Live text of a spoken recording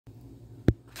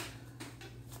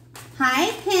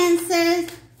Hi, Cancers.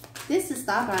 This is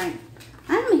Starbright.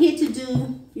 I'm here to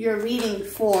do your reading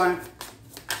for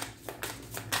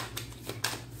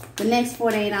the next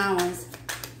 48 hours.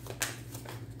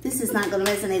 This is not going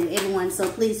to resonate with everyone, so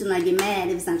please do not get mad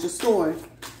if it's not your story.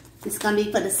 This is going to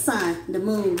be for the sun, the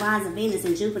moon, rising Venus,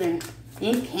 and Jupiter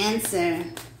in Cancer.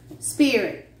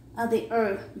 Spirit of the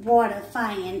earth, water,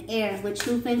 fire, and air with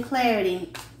truth and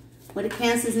clarity. What do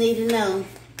Cancers need to know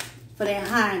for their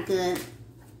higher good?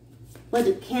 What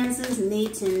do Cancers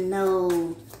need to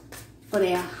know for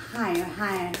their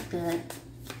higher good?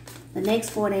 The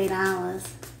next 48 hours.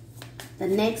 The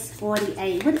next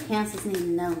 48. What do Cancers need to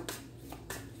know?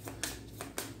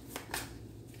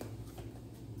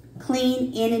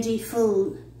 Clean energy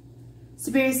food.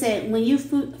 Spirit said, when you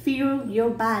fuel your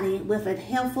body with a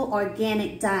healthful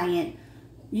organic diet,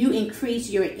 you increase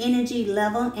your energy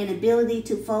level and ability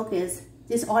to focus.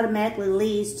 This automatically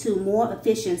leads to more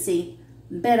efficiency,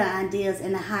 better ideas,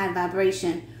 and a high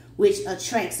vibration, which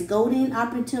attracts golden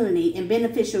opportunity and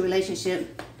beneficial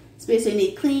relationship. Spirit said, you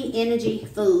need clean energy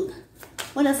food.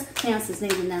 What else Cancers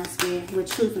need to know, Spirit, with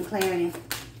truth and clarity?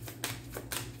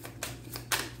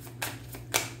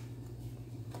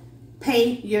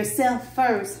 Pay yourself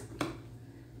first.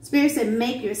 Spirit said,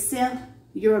 make yourself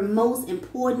your most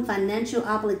important financial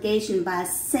obligation by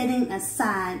setting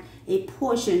aside a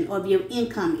portion of your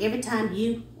income every time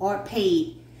you are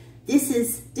paid.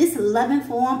 This loving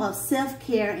form of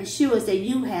self-care ensures that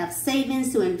you have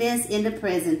savings to invest in the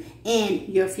present and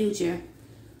your future.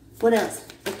 What else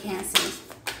for Cancers?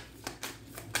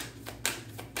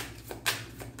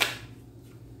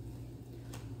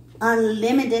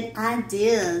 Unlimited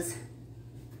ideas.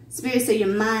 Spirit said, your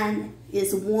mind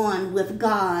is one with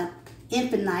God,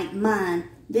 infinite mind.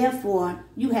 Therefore,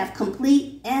 you have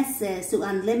complete access to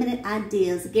unlimited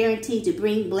ideas guaranteed to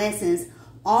bring blessings.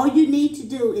 All you need to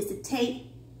do is to take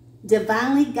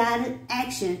divinely guided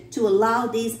action to allow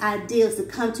these ideas to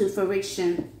come to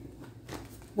fruition.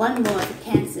 One more for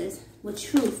Cancers with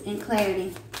truth and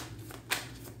clarity.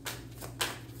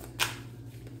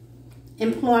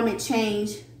 Employment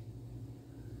change.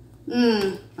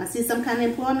 I see some kind of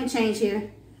employment change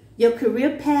here. Your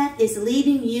career path is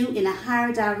leading you in a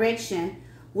higher direction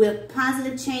with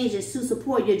positive changes to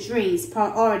support your dreams,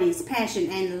 priorities,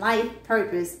 passion, and life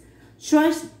purpose.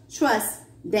 Trust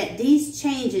that these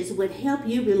changes would help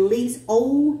you release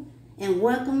old and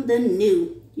welcome the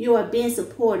new. You are being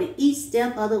supported each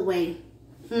step of the way.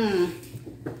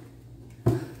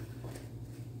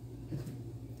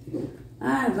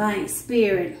 All right,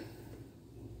 Spirit.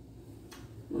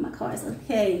 My cards.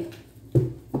 Okay.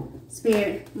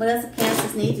 Spirit, what else do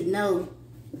Cancers need to know?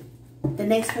 The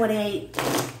next 48.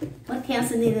 What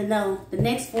Cancer need to know? The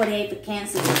next 48 for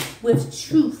Cancers with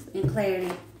truth and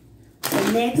clarity.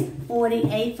 The next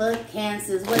 48 for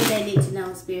Cancers. What do they need to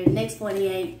know, Spirit? Next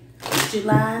 48.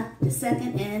 July the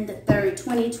 2nd and the 3rd,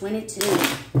 2022.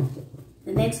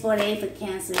 The next 48 for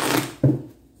Cancers.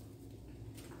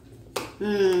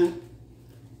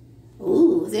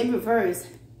 Ooh, it's in reverse.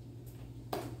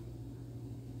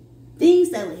 Things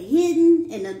that were hidden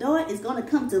in the dark is going to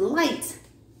come to light.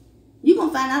 You're going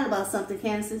to find out about something,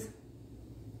 Cancers.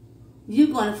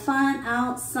 You're going to find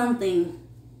out something.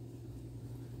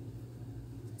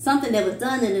 Something that was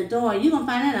done in the dark. You're going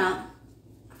to find that out.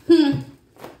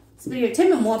 Spirit, tell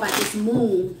me more about this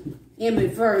moon in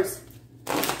reverse.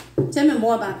 Tell me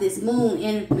more about this moon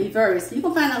in reverse. You're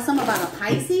going to find out something about a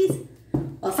Pisces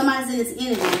or somebody's in this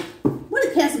energy. What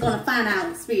is Cancer going to find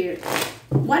out, Spirit?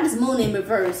 Why this moon in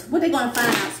reverse? What are they going to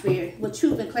find out, Spirit? With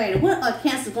truth and clarity. What are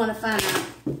Cancer going to find out?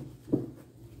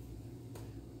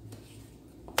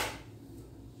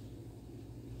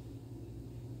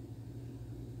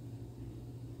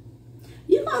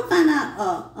 You're going to find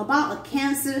out about a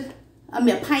Cancer, a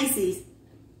Pisces.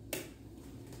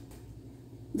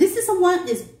 This is someone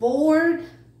that's bored,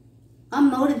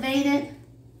 unmotivated,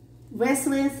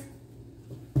 restless.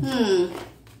 Tell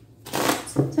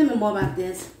me more about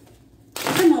this.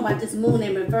 Tell me more about this moon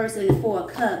in reverse and the 4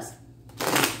 of Cups.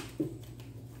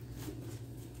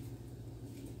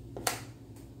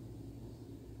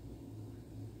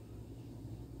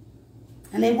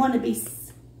 And they want to be...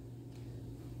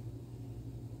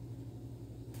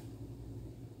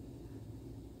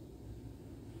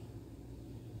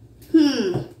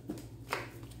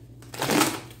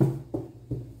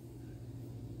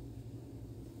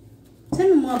 Tell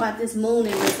me more about this moon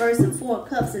in reverse and 4 of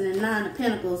Cups and the 9 of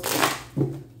Pentacles.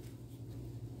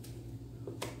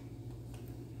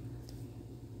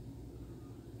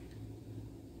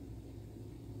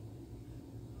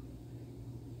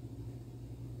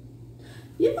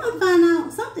 You're going to find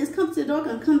out something's come to the door,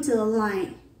 going to come to the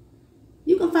light.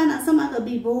 You can find out somebody could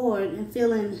be bored and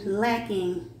feeling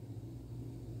lacking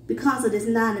because of this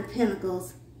Nine of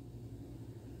Pentacles.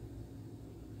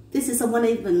 This is someone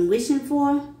they've been wishing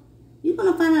for. You're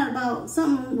going to find out about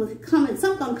something going to come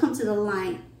to the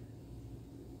light.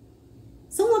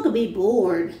 Someone could be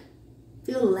bored,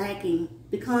 feel lacking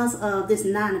because of this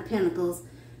Nine of Pentacles.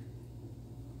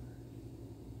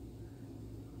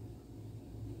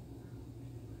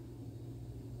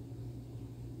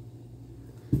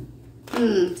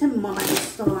 Tell me more about this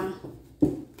storm.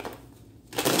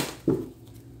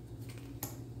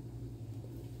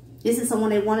 This is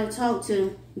someone they want to talk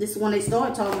to. This is one they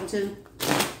start talking to.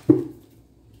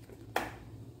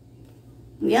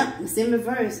 Yep, it's in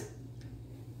reverse.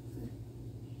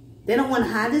 They don't want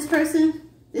to hide this person.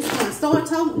 This is going to start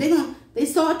talking. They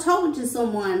start talking to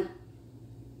someone,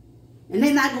 and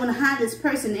they're not going to hide this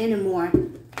person anymore.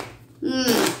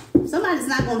 Somebody's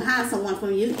not going to hide someone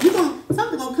from you.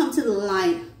 Something's going to come to the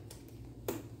light.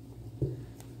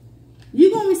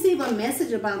 You're going to receive a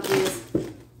message about this.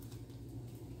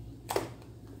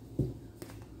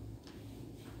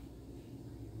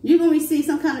 You're going to receive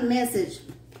some kind of message.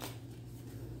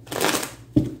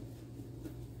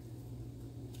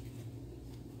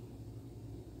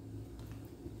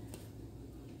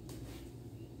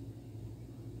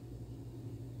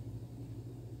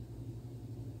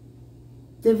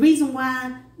 The reason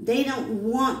why they don't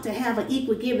want to have an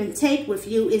equal give and take with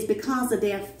you is because of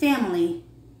their family.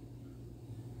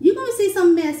 You're going to see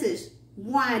some message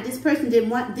why this person did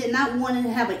not want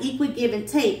to have an equal give and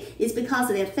take. It's because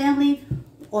of their family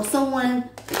or someone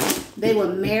they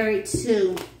were married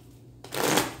to.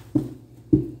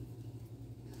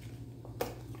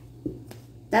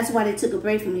 That's why they took a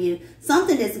break from you.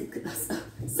 Something is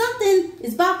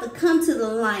about to come to the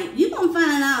light. You're going to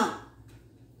find out.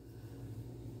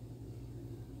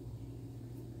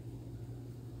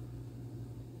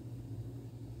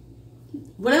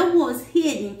 Whatever was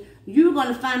hidden, you're going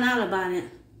to find out about it.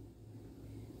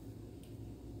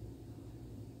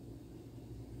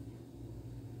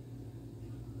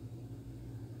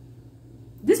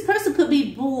 This person could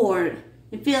be bored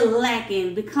and feel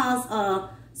lacking because of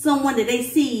someone that they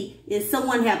see is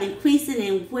someone have increasing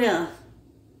in wealth.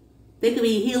 They could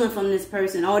be healing from this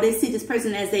person, or they see this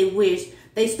person as they wish.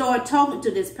 They start talking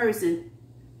to this person.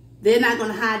 They're not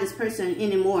going to hide this person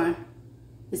anymore.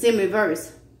 It's in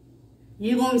reverse.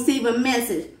 You're going to receive a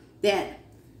message that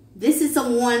this is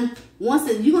someone you're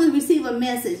going to receive a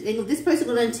message. And this person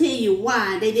is going to tell you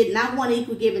why they did not want to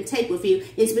equal give and take with you.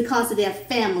 It's because of their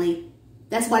family.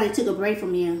 That's why they took a break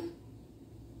from you.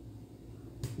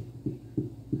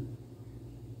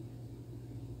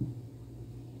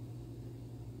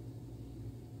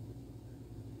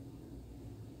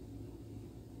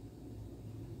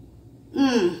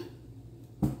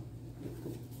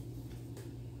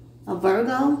 A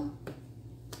Virgo.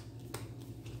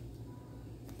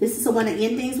 This is someone that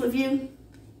ends things with you.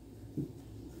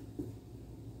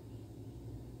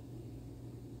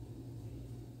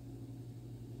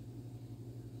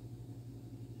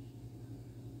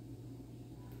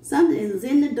 Something is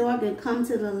in the dark and come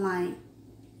to the light.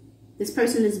 This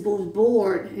person is both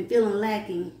bored and feeling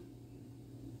lacking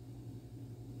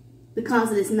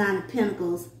because of this Nine of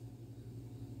Pentacles.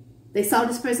 They saw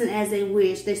this person as they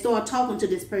wish. They started talking to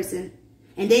this person,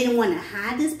 and they didn't want to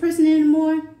hide this person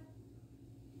anymore.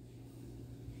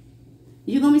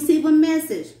 You're going to receive a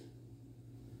message.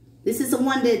 This is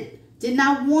someone that did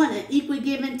not want an equal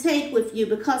give and take with you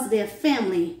because of their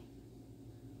family,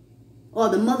 or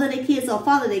the mother of their kids or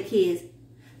father of their kids.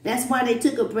 That's why they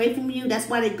took a break from you. That's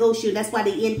why they ghost you. That's why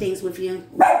they end things with you.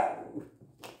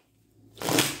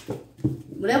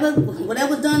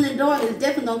 Whatever done in the dark is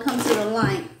definitely going to come to the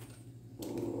light.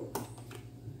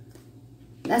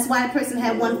 That's why a person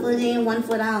had one foot in, one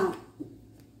foot out.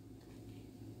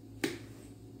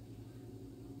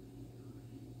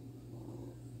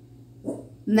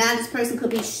 Now this person could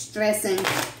be stressing.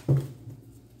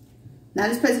 Now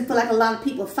this person feel like a lot of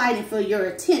people fighting for your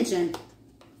attention.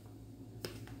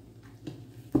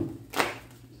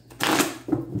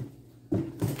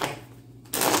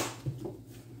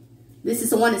 This is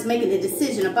someone that's making a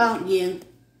decision about you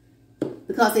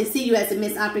because they see you as a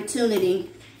missed opportunity.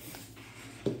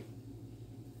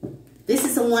 This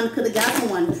is someone could have got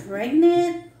someone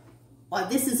pregnant, or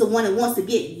this is the one that wants to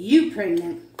get you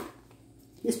pregnant.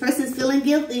 This person is feeling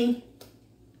guilty.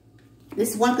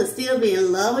 This one could still be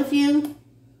in love with you.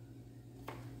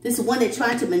 This is one that's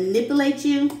trying to manipulate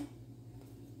you.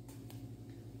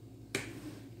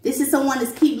 This is someone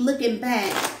that's keep looking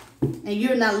back and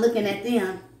you're not looking at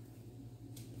them.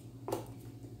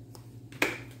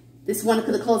 This one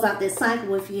could have closed out this cycle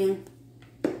with you.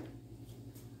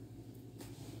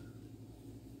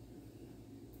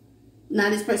 Now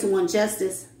this person wants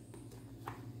justice.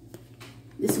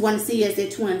 This one to see you as their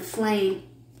twin flame.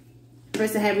 The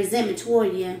person have resentment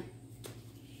toward you.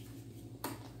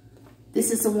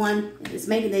 This is the one that's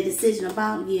making their decision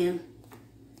about you.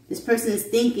 This person is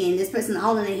thinking. This person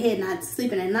all in their head, not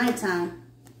sleeping at nighttime.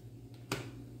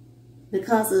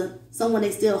 Because of someone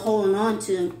they're still holding on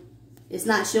to. It's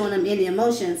not showing them any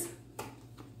emotions.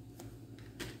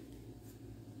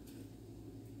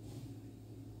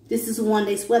 This is the one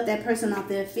they swept that person off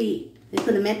their feet. They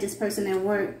could have met this person at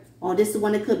work. Or this is the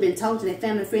one that could have been talking to their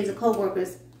family, friends, and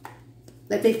co-workers.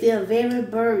 That they feel very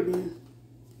burdened.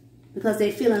 Because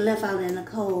they're feeling left out in the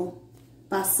cold.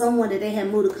 By someone that they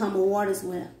had moved to calmer waters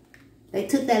with. They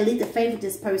took that leap of faith with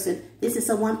this person. This is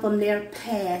someone from their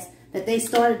past. That they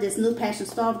started this new passion,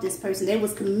 started with this person. They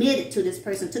was committed to this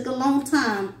person. It took a long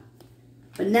time.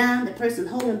 But now the person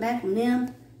holding back from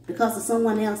them. Because of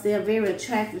someone else they are very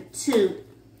attracted to.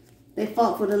 They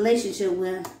fought for the relationship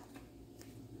with.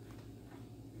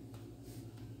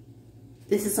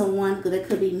 This is someone that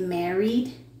could be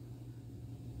married.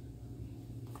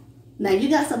 Now you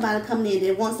got somebody coming in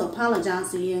that wants to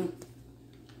apologize to you.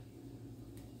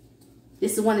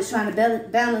 This is one that's trying to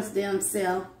balance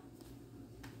themselves.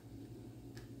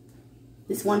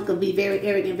 This one could be very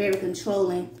arrogant, very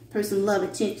controlling. Person love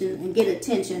attention and get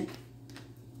attention.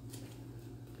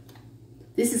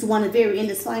 This is one that's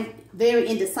very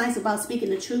indecisive about speaking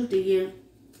the truth to you.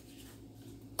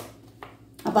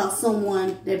 About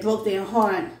someone that broke their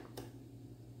heart.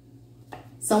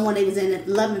 Someone they was in a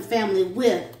loving family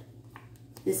with.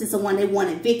 This is the one they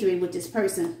wanted victory with this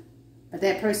person. But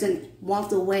that person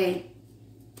walked away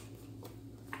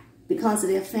because of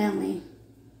their family.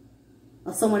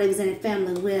 Or someone they was in a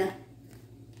family with.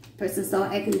 Person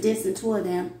started acting distant toward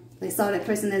them. They saw that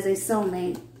person as a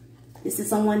soulmate. This is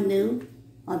someone new.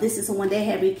 Or this is someone they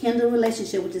had rekindled a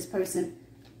relationship with this person.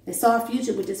 They saw a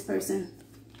future with this person.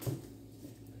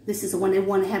 This is the one they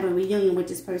want to have a reunion with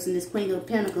this person. This Queen of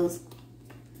Pentacles.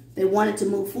 They wanted to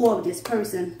move forward with this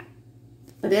person.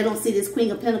 But they don't see this Queen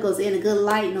of Pentacles in a good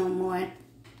light no more.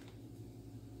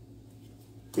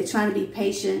 They're trying to be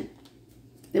patient.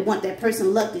 They want that person's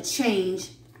luck to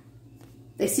change.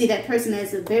 They see that person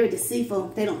as a very deceitful.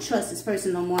 They don't trust this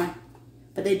person no more.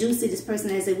 But they do see this person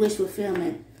as a wish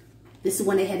fulfillment. This is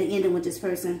when they had to end it with this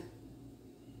person.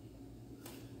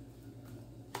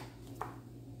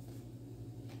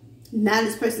 Now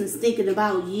this person is thinking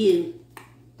about you.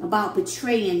 About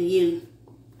betraying you.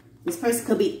 This person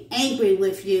could be angry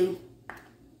with you.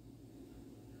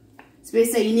 Spirit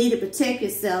said you need to protect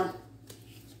yourself.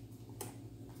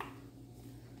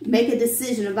 Make a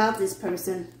decision about this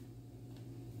person.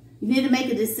 You need to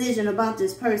make a decision about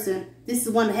this person. This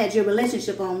is one that had your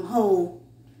relationship on hold.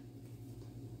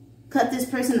 Cut this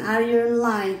person out of your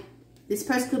life. This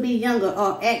person could be younger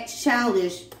or act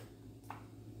childish.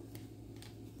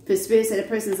 Because Spirit said the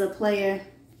person is a player.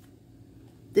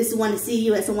 This is one to see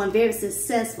you as someone very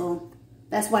successful.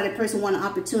 That's why the person wants an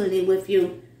opportunity with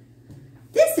you.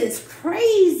 This is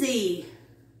crazy.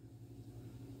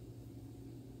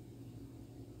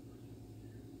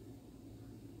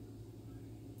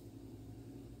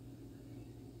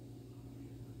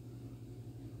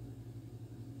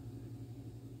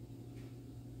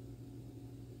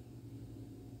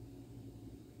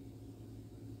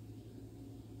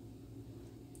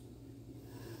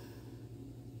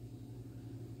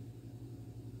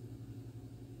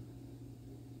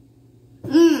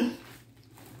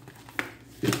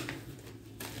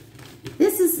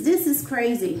 This is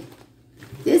crazy.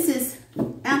 This is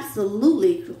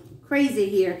absolutely crazy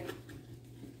here.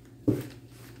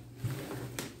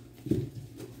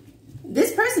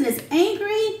 This person is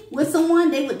angry with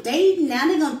someone they were dating. Now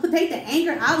they're going to take the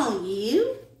anger out on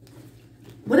you.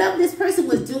 Whatever this person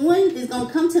was doing is going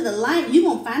to come to the light. You're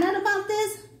going to find out about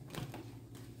this?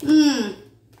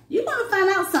 You're going to find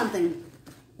out something.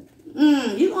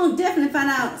 You're going to definitely find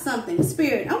out something.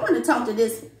 Spirit, I want to talk to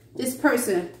this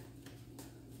person.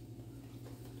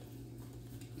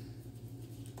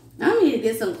 I need to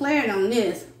get some clarity on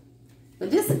this. But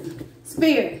this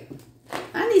Spirit,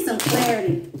 I need some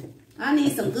clarity. I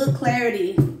need some good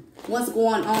clarity. What's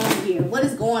going on here? What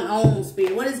is going on,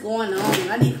 Spirit? What is going on?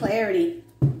 I need clarity.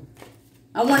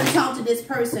 I want to talk to this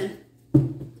person.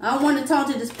 I want to talk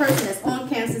to this person that's on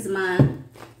Cancer's mind.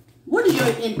 What are your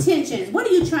intentions? What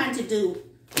are you trying to do?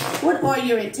 What are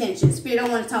your intentions? Spirit, I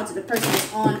want to talk to the person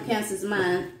that's on Cancer's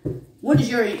mind. What is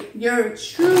your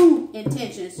true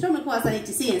intentions? Show me the cards I need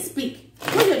to see and speak.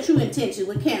 What are your true intentions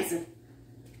with Cancer?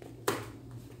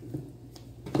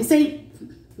 You say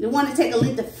they want to take a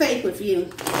leap of faith with you.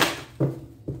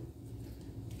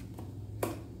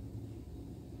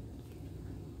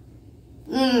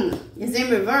 It's in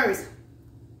reverse.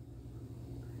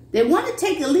 They want to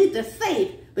take a leap of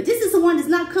faith, but this is the one that's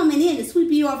not coming in to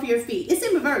sweep you off your feet. It's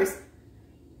in reverse.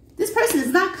 This person is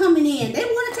not coming in. They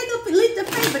want to take a leap of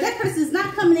faith, but that person is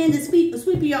not coming in to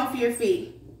sweep you off your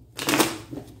feet.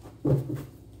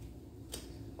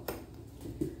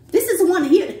 This is the one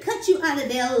here to cut you out of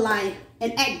their life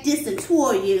and act distant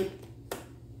toward you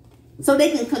so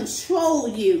they can control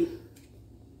you.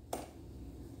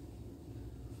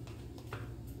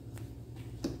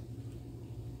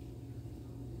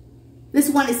 This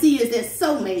one to see you as their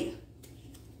soulmate.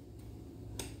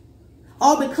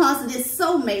 All because of this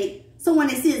soulmate, someone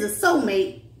they see as a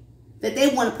soulmate that they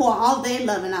want to pour all their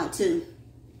loving out to.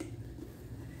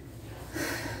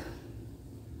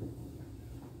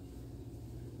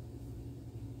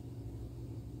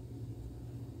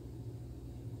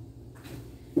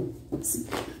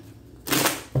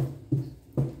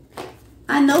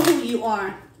 I know who you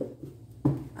are.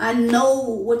 I know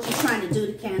what you're trying to do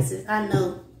to Cancer. I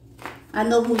know. I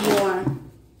know who you are.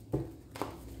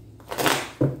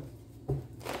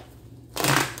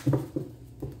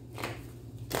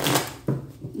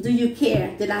 Do you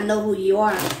care that I know who you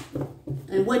are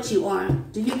and what you are?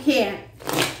 Do you care?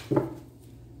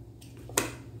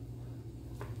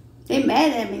 They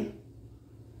mad at me.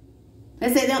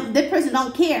 They say that person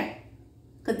don't care.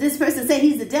 Because this person said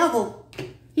he's the devil.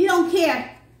 He don't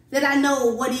care that I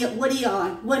know what he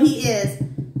is.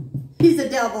 He's the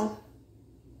devil.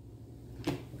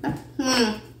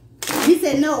 He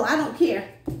said, no, I don't care.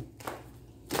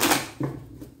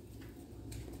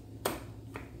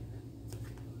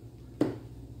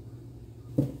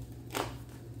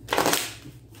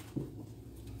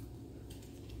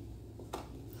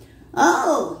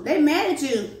 Oh, they mad at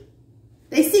you.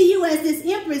 They see you as this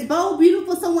empress, bold,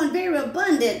 beautiful, someone very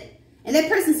abundant. And that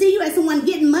person see you as someone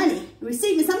getting money,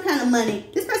 receiving some kind of money.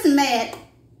 This person mad.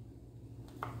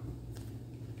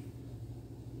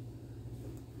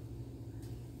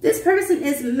 This person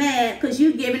is mad because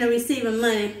you're giving and receiving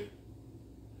money.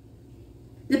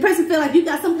 The person feel like you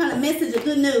got some kind of message of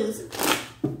good news.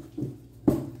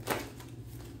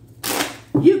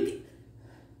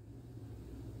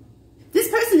 This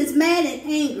person is mad and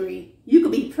angry. You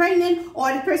could be pregnant,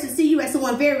 or the person see you as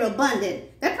someone very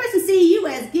abundant. That person see you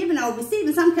as giving or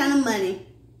receiving some kind of money.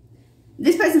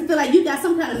 This person feel like you got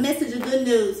some kind of message of good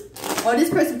news. Or this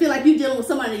person feel like you're dealing with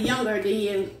somebody younger than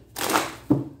you.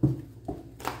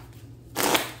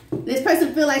 This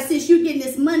person feel like since you're getting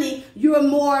this money, you're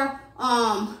more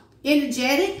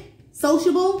energetic,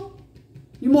 sociable.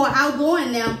 You're more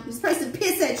outgoing now. This person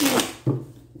pissed at you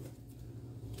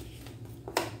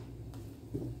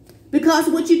because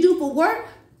of what you do for work.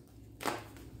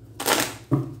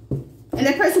 And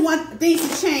that person wants things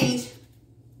to change.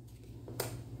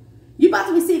 You're about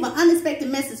to receive an unexpected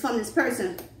message from this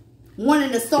person,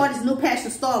 wanting to start this new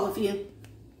passion start with you.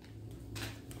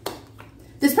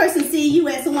 This person sees you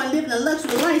as someone living a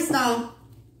luxury lifestyle.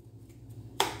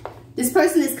 This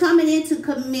person is coming in to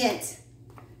commit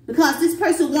because this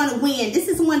person want to win. This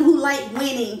is someone who like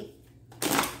winning.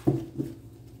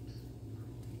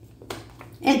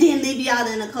 And then leave you out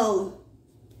in the cold.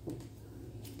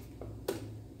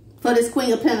 For this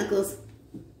Queen of Pentacles.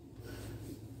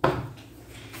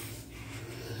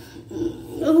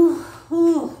 Ooh,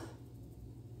 ooh.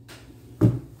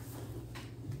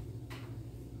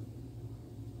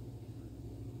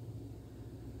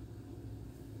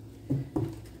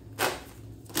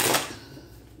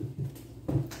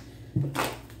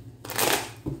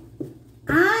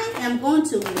 I am going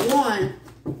to warn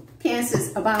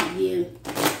Cancers about you.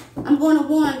 I'm going to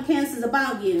warn Cancers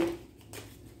about you.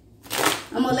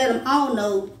 I'm going to let them all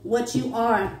know what you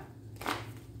are.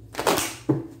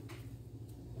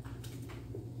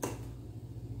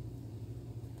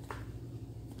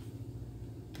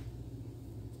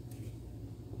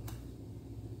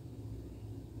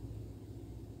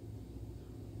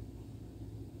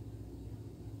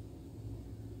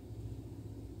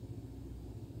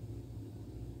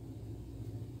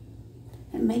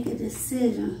 And make a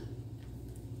decision.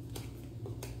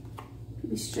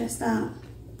 Be stressed out.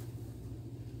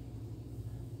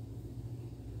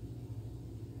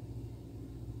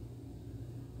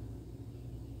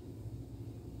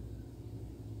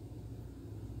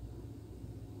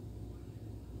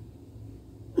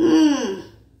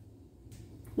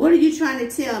 What are you trying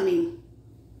to tell me?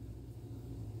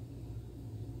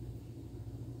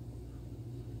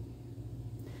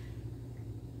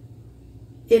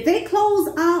 If they close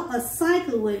out a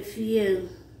cycle with you,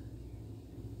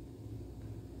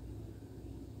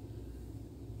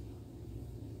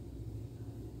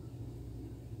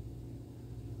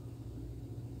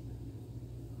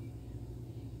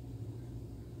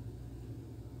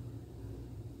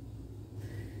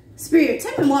 Spirit,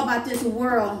 tell me more about this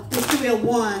world, this 3 of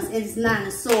Wands, and this 9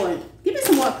 of Swords. Give me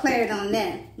some more clarity on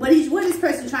that. What is this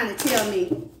person trying to tell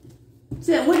me?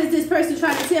 What is this person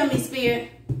trying to tell me, Spirit?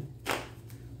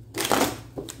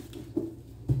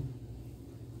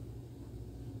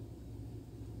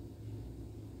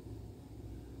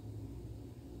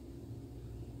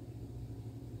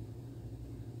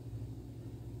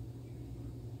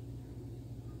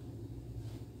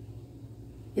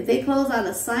 If they close out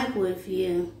a cycle with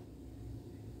you,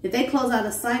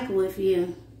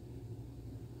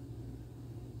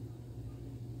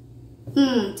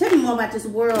 tell me more about this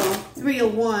world, 3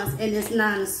 of Wands, and this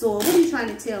 9 of Swords. What are you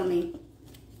trying to tell me?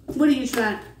 What are you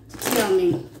trying to tell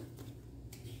me?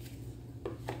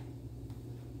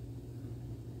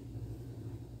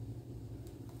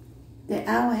 That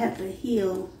I will have to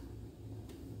heal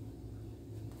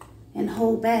and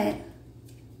hold back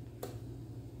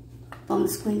on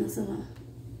this Queen of Swords.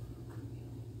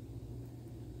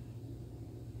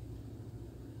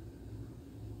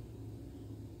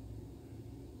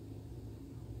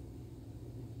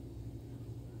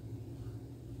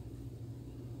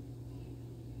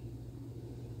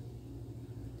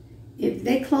 If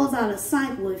they close out a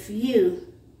cycle with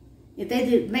you, if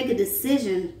they make a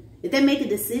decision,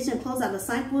 close out a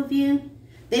cycle with you,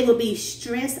 they will be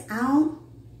stressed out.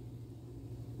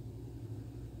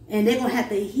 And they're going to have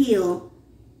to heal.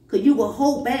 Because you will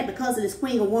hold back because of this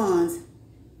Queen of Wands.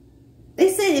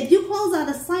 They said if you close out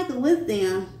a cycle with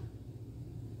them,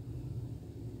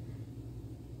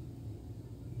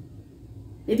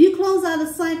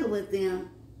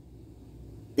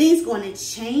 things going to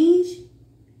change.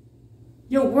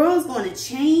 Your world's going to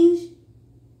change.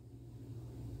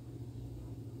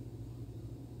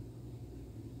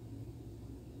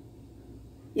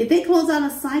 If they close out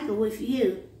a cycle with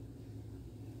you,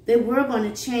 their world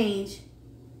going to change.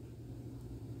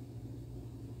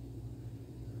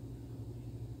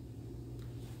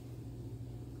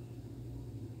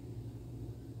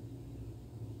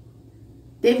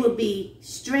 They will be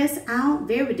stressed out,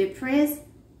 very depressed,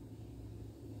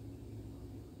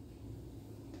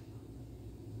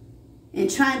 and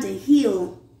trying to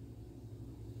heal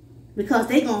because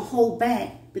they're going to hold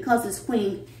back because it's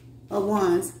Queen of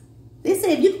Wands. They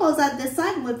say if you close out this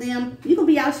cycle with them, you're going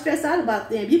to be out stressed out about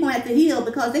them. You're going to have to heal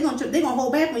because they're going to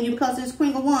hold back on you because it's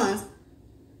Queen of Wands.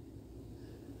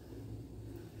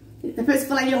 The person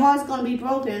feel like your heart's going to be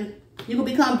broken. You're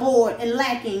going to become bored and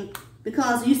lacking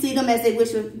because you see them as they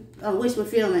wish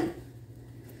fulfillment.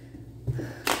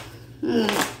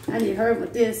 I need her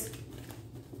with this.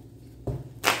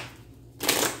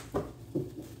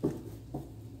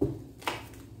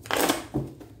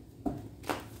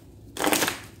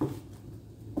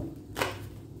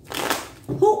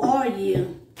 Who are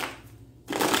you?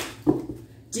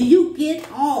 Do you get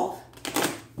off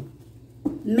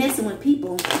messing with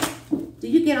people? Do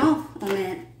you get off on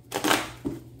that?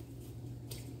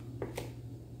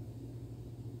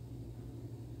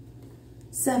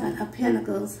 Seven of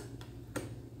Pentacles.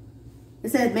 It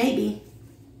says maybe.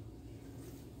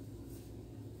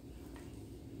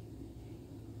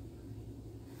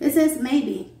 It says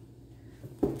maybe.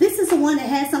 This is the one that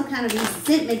has some kind of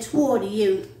resentment toward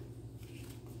you.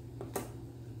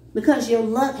 Because your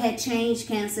luck had changed,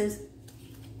 Cancers.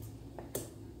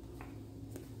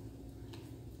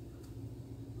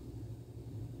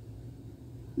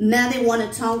 Now they want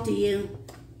to talk to you.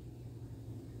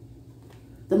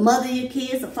 The mother of your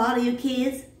kids, the father of your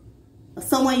kids, or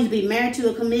someone you to be married to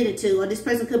or committed to, or this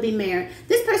person could be married.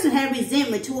 This person had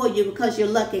resentment toward you because your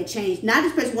luck had changed. Now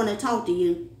this person want to talk to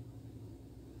you.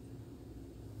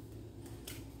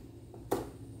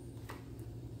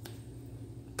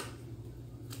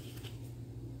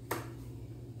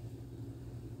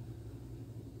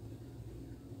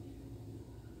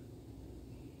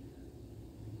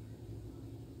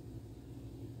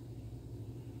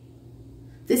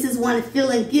 This is one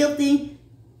feeling guilty.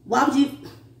 Why would you?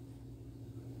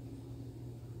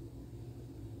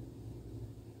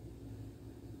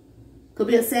 Could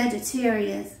be a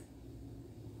Sagittarius.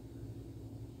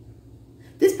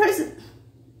 This person.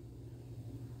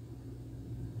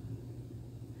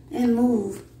 And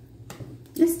move.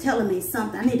 It's telling me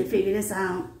something. I need to figure this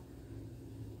out.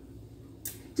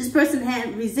 This person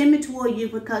had resentment toward you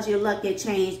because your luck had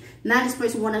changed. Now this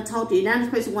person want to talk to you. Now this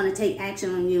person want to take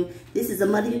action on you. This is a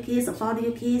mother of your kids, a father of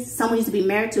your kids. Someone used to be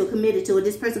married to or committed to, or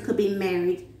this person could be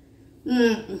married.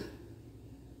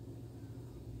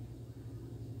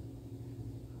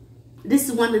 This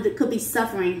is one that could be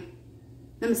suffering.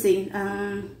 Let me see.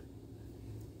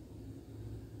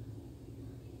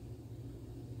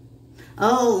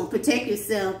 Oh, protect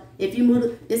yourself. If you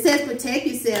move, it says protect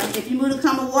yourself. If you move to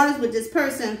calmer waters with this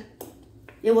person,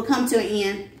 it will come to an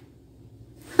end.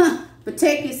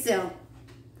 Protect yourself.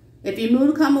 If you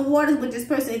move to calmer waters with this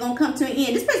person, it's going to come to an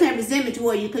end. This person had resentment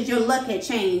toward you because your luck had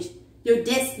changed. Your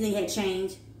destiny had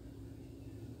changed.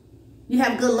 You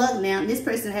have good luck now. This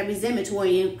person had resentment toward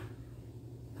you.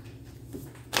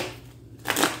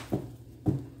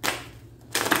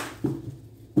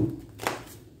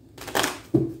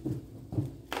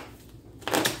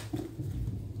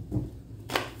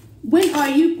 When are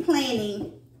you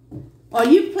planning? Are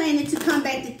you planning to come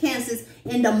back to Cancer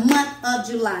in the month of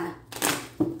July?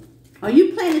 Are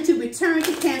you planning to return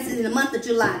to Cancer in the month of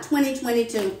July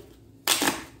 2022?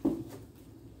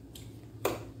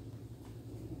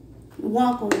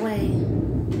 Walk away.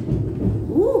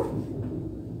 Ooh.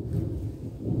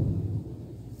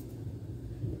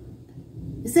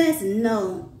 It says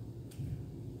no.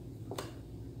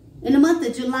 In the month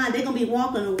of July, they're going to be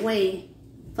walking away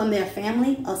from their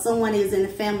family or someone is in the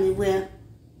family with.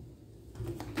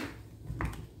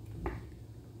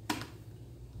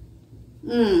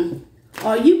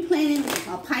 Are you planning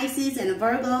a Pisces and a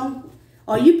Virgo?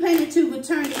 Are you planning to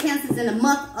return to Cancer in the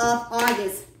month of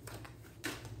August?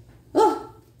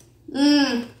 Oh,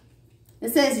 it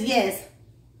says yes.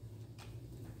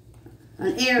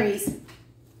 An Aries.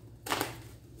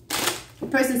 The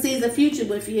person sees a future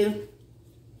with you.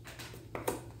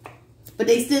 But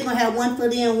they still going to have one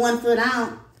foot in, one foot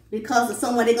out. Because of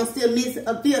someone they're going to still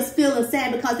miss, feeling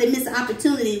sad because they missed an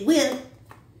opportunity with.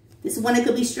 This is when they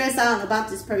could be stressed out about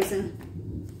this person.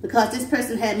 Because this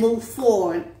person had moved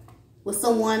forward with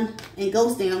someone and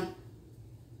ghosted them.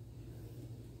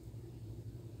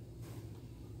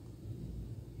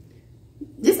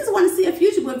 This is want to see a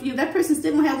future with you. That person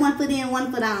still going to have one foot in,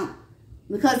 one foot out.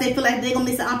 Because they feel like they're going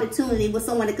to miss an opportunity with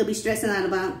someone they could be stressing out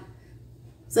about.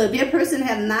 So if your person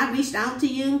have not reached out to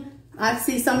you, I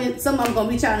see some of them going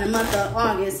to reach out in the month of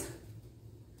August.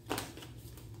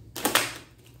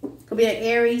 Could be an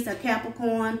Aries, a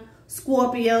Capricorn,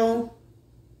 Scorpio,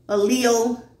 a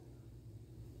Leo,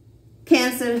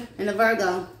 Cancer, and a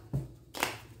Virgo.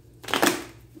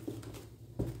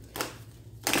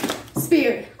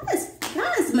 Spirit,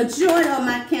 how does the majority of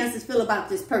my Cancers feel about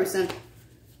this person?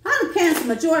 How do Cancer,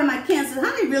 majority of my Cancers,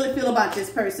 how do they really feel about this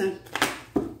person?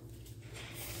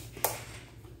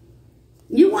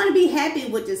 You want to be happy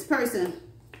with this person,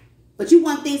 but you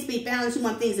want things to be balanced. You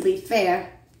want things to be fair.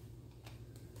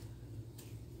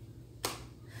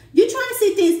 You're trying to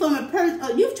see things from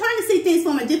you're trying to see things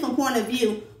from a different point of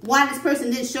view. Why this person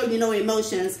didn't show you no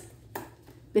emotions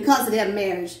because of their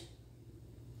marriage.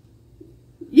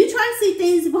 You're trying to see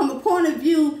things from a point of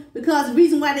view because the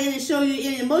reason why they didn't show you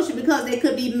any emotion because they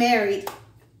could be married.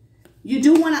 You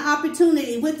do want an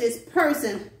opportunity with this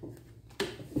person.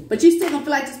 But you still don't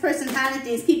feel like this person hiding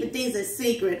things, keeping things a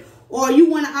secret. Or you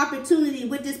want an opportunity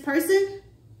with this person,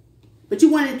 but you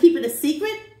want to keep it a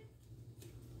secret.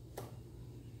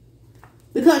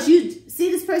 Because you see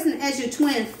this person as your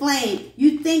twin flame.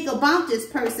 You think about this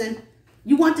person.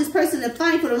 You want this person to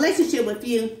fight for a relationship with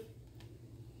you.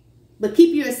 But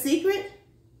keep you a secret.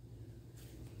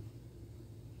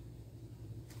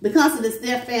 Because of this,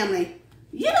 their family.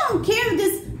 You don't care if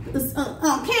this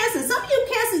Cancer. Some of you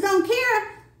Cancers don't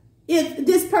care if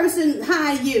this person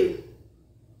hide you.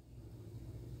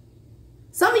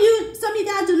 Some of you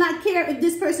guys do not care if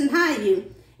this person hide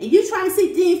you. And you trying to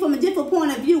see things from a different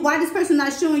point of view. Why this person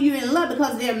not showing you in love?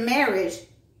 Because of their marriage.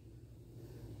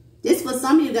 This for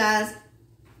some of you guys.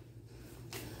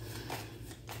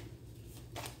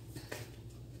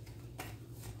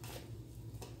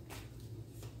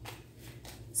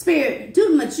 Spirit,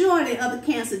 do the majority of the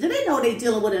Cancer, do they know they're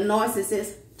dealing with a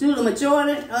narcissist? Do the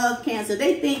majority of Cancer,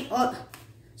 they think, oh,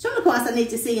 show me the cards I need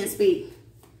to see and speak.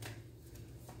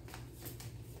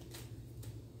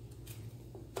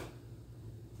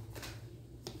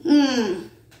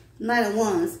 Knight of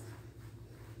Wands.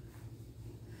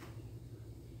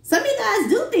 Some of you guys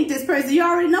do think this person, you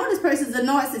already know this person's a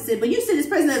narcissist, but you see this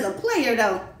person as a player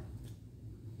though.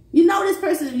 You know this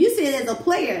person, you see it as a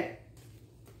player.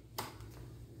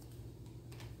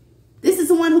 This is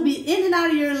someone who'll be in and out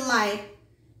of your life.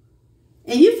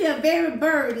 And you feel very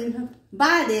burdened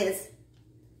by this.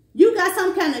 You got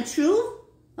some kind of truth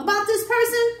about this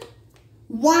person.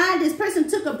 Why this person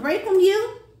took a break from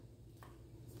you.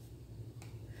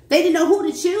 They didn't know who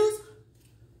to choose.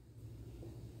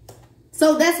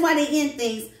 So that's why they end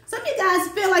things. Some of you guys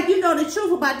feel like you know the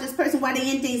truth about this person, why they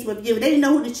end things with you. They didn't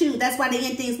know who to choose. That's why they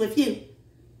end things with you.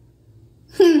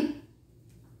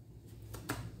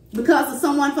 Because of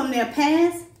someone from their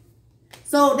past.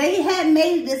 So they had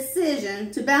made a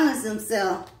decision to balance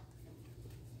themselves.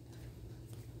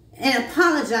 and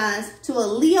apologize to a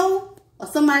Leo or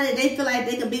somebody that they feel like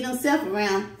they can be themselves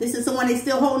around. This is someone they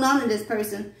still holding on to this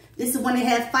person. This is when they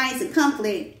have fights and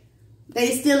conflict.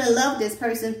 They still in love with this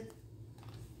person.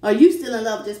 Or you still in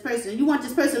love with this person. You want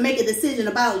this person to make a decision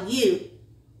about you.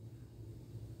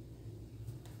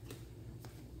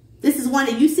 This is one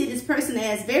that you see this person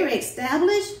as very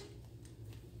established.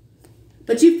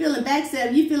 But you feeling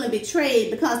backstabbed, you feeling betrayed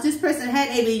because this person had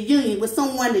a reunion with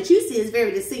someone that you see is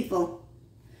very deceitful.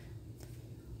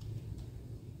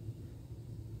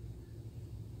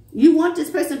 You want this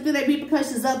person to feel the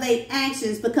repercussions of their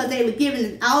actions because they were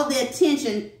giving all their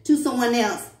attention to someone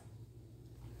else.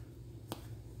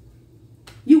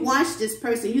 You watch this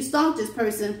person, you stalk this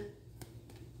person.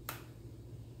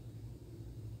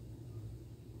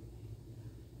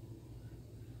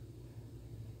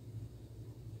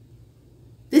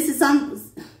 This is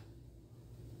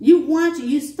you watch and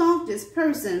you stalk this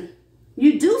person.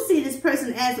 You do see this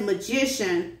person as a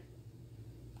magician.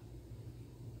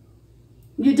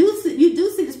 You do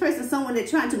see this person as someone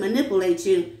that's trying to manipulate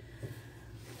you.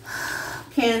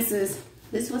 Cancers.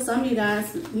 This is for some of you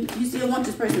guys. You still want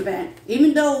this person back,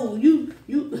 even though you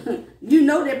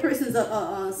know that person's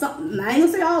something. I ain't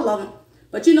gonna say all of them,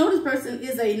 but you know this person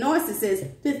is a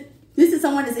narcissist. This is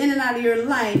someone that's in and out of your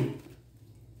life.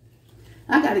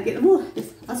 I gotta get.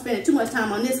 I'm spending too much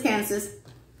time on this, Cancers.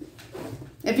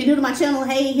 If you're new to my channel,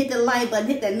 hey, hit the like button,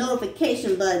 hit that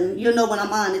notification button. You'll know when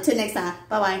I'm on. Until next time,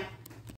 bye bye.